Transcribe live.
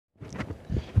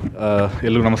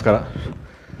ಎಲ್ಲರಿಗೂ ನಮಸ್ಕಾರ.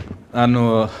 ನಾನು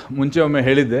ಮುಂಚೆ ಒಮ್ಮೆ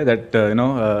ಹೇಳಿದ್ದೆ that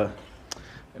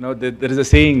there is a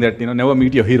saying that never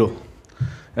meet your hero.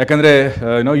 ಯಾಕಂದರೆ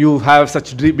you have such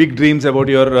big dreams about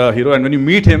your hero, and when you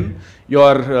meet him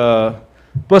your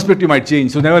perspective might change,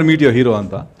 so never meet your hero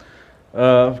ಅಂತ.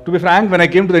 To be frank, when I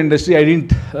came to the industry I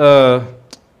didn't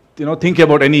think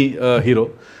about any hero,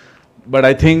 but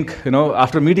I think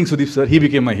after meeting Sudeep sir, he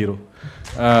became my hero.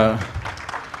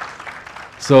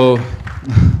 So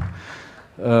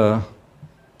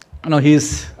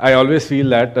I always feel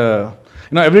that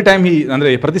every time ಅಂದರೆ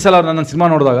ಪ್ರತಿ ಸಲ ನನ್ನ cinema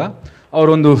ನೋಡಿದಾಗ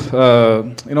ಅವರೊಂದು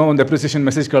ಒಂದು appreciation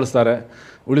message ಕಳಿಸ್ತಾರೆ.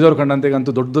 ಉಳಿದವ್ರು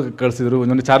ಕಂಡಂತೆಗಂತೂ ದೊಡ್ಡದು ಕಳಿಸಿದ್ರು,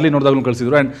 ಒಂದು ಚಾರ್ಲಿ ನೋಡಿದಾಗಲೂ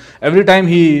ಕಳಿಸಿದ್ರು. ಆ್ಯಂಡ್ ಎವ್ರಿ ಟೈಮ್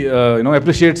ಹಿ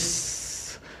ಅಪ್ರಿಷಿಯೇಟ್ಸ್.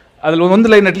 ಅದ್ರಲ್ಲಿ ಒಂದು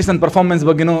ಲೈನ್ ಅಟ್ಲೀಸ್ಟ್ ನನ್ನ ಪರ್ಫಾರ್ಮೆನ್ಸ್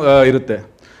ಬಗ್ಗೆನೂ ಇರುತ್ತೆ.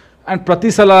 ಆ್ಯಂಡ್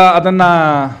ಪ್ರತಿ ಸಲ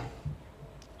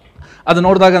ಅದು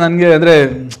ನೋಡಿದಾಗ ನನಗೆ ಅಂದರೆ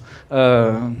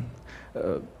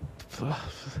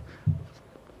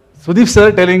Sudeep sir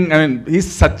telling, he's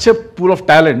such a pool of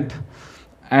talent,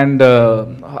 and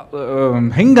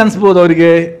ಹೆಂಗೆ ಅನಿಸ್ಬೋದು ಅವರಿಗೆ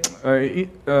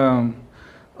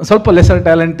ಸ್ವಲ್ಪ ಲೆಸರ್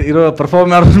ಟ್ಯಾಲೆಂಟ್ ಇರೋ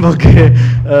ಪರ್ಫಾರ್ಮರ್ ಬಗ್ಗೆ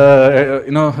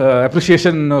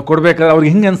ಅಪ್ರಿಷಿಯೇಷನ್ ಕೊಡಬೇಕಾದ್ರೆ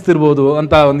ಅವ್ರಿಗೆ ಹಿಂಗೆ ಅನಿಸ್ತಿರ್ಬೋದು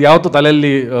ಅಂತ ಒಂದು ಯಾವತ್ತೂ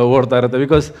ತಲೆಯಲ್ಲಿ ಓಡ್ತಾ ಇರುತ್ತೆ.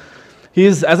 Because he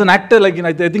is, as an actor, like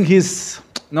I think he's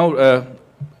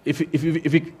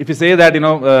if you say that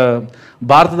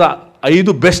ಭಾರತದ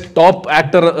 5 ಬೆಸ್ಟ್ ಟಾಪ್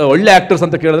ಆ್ಯಕ್ಟರ್ ಒಳ್ಳೆ ಆ್ಯಕ್ಟರ್ಸ್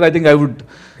ಅಂತ ಕೇಳಿದ್ರೆ I think I would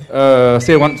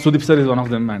say Sudeep sir is one of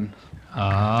them, man.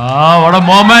 What a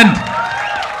moment.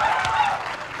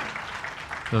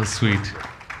 So sweet.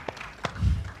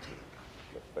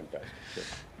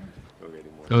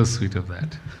 So sweet of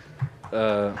that.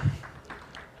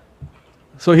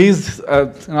 So he's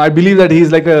I believe that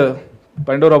he's like a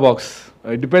Pandora box.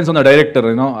 It depends on the director.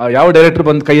 ಯಾವ director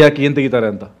ಬಂದು ಕೈ ಹಾಕಿ ಏನು ತೆಗಿತಾರೆ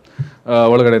ಅಂತ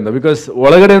ಒಳಗಡೆಯಿಂದ. Because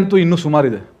ಒಳಗಡೆ ಅಂತೂ ಇನ್ನೂ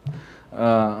ಸುಮಾರಿದೆ.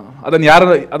 ಅದನ್ನು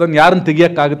ಯಾರನ್ನು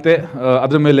ತೆಗಿಯೋಕ್ಕಾಗುತ್ತೆ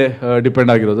ಅದ್ರ ಮೇಲೆ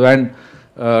ಡಿಪೆಂಡ್ ಆಗಿರೋದು. And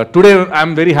today I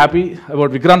am very happy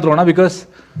about Vikrant Ron because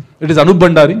it is Anoop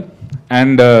Bhandari,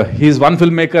 and he is one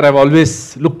film maker I have always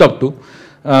looked up to.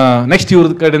 Next ಇವ್ರ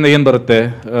ಕಡೆಯಿಂದ ಏನು ಬರುತ್ತೆ,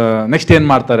 ನೆಕ್ಸ್ಟ್ ಏನು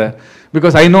ಮಾಡ್ತಾರೆ,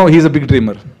 because I know he is a big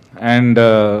dreamer. And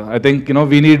I think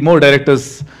we need more directors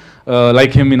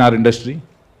like him in our industry.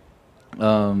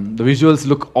 The visuals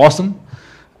look awesome,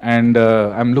 and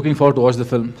I'm looking forward to watch the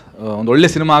film. ಒಂದು ಒಳ್ಳೆ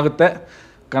cinema ಆಗುತ್ತೆ.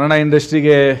 ಕನ್ನಡ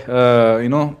ಇಂಡಸ್ಟ್ರಿಗೆ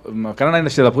Kannada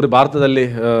industry ಅಲ್ಲ, ಪೂರಿ ಭಾರತದಲ್ಲಿ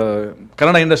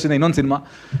ಕನ್ನಡ ಇಂಡಸ್ಟ್ರಿಯಿಂದ ಇನ್ನೊಂದು cinema,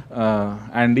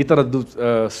 and ಈ ಥರದ್ದು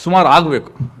ಸುಮಾರು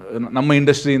ಆಗಬೇಕು ನಮ್ಮ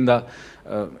ಇಂಡಸ್ಟ್ರಿಯಿಂದ.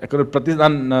 ಯಾಕಂದರೆ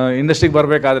ನಾನು ಇಂಡಸ್ಟ್ರಿಗೆ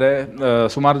ಬರಬೇಕಾದ್ರೆ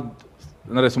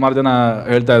ಸುಮಾರು ಜನ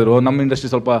ಹೇಳ್ತಾ ಇದ್ರು ನಮ್ಮ ಇಂಡಸ್ಟ್ರಿ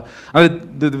ಸ್ವಲ್ಪ ಅಂದರೆ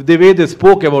the way they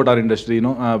spoke about our industry.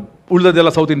 ಉಳಿದದೆಲ್ಲ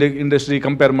south industry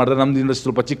compare ಮಾಡಿದ್ರೆ ನಮ್ಮದು ಇಂಡಸ್ಟ್ರಿ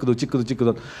ಸ್ವಲ್ಪ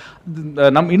ಚಿಕ್ಕದು.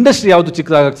 ನಮ್ಮ ಇಂಡಸ್ಟ್ರಿ ಯಾವುದು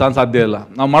ಚಿಕ್ಕದಾಗಕ್ಕೆ ಸಾಧ್ಯ ಇಲ್ಲ.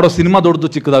 ನಾವು ಮಾಡೋ ಸಿನಿಮಾ ದೊಡ್ಡದು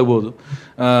ಚಿಕ್ಕದಾಗ್ಬೋದು.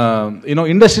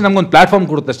 ಇಂಡಸ್ಟ್ರಿ ನಮ್ಗೊಂದು ಪ್ಲ್ಯಾಟ್ಫಾರ್ಮ್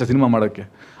ಕೊಡುತ್ತೆ ಅಷ್ಟೇ ಸಿನಿಮಾ ಮಾಡೋಕ್ಕೆ.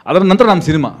 ಅದರ ನಂತರ ನಮ್ಮ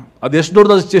ಸಿನಿಮಾ ಅದು ಎಷ್ಟು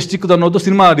ದೊಡ್ಡದು ಎಷ್ಟು ಚಿಕ್ಕದು ಅನ್ನೋದು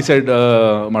ಸಿನಿಮಾ ಡಿಸೈಡ್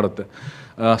ಮಾಡುತ್ತೆ.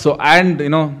 ಸೊ ಆ್ಯಂಡ್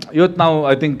ಇವತ್ತು ನಾವು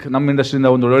ಐ ಥಿಂಕ್ ನಮ್ಮ ಇಂಡಸ್ಟ್ರಿಯಿಂದ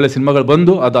ಒಂದು ಒಳ್ಳೊಳ್ಳೆ ಸಿನಿಮಾಗಳು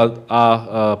ಬಂದು ಅದು ಆ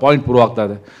ಪಾಯಿಂಟ್ ಪ್ರೂವ್ ಆಗ್ತಾ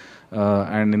ಇದೆ.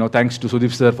 And thanks to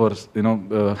Sudeep sir for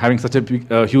having such a big,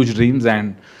 huge dreams, and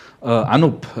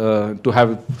Anup to have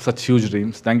such huge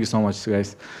dreams. Thank you so much, guys.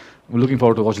 I'm looking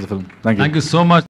forward to watch the film. Thank you. Thank you so much.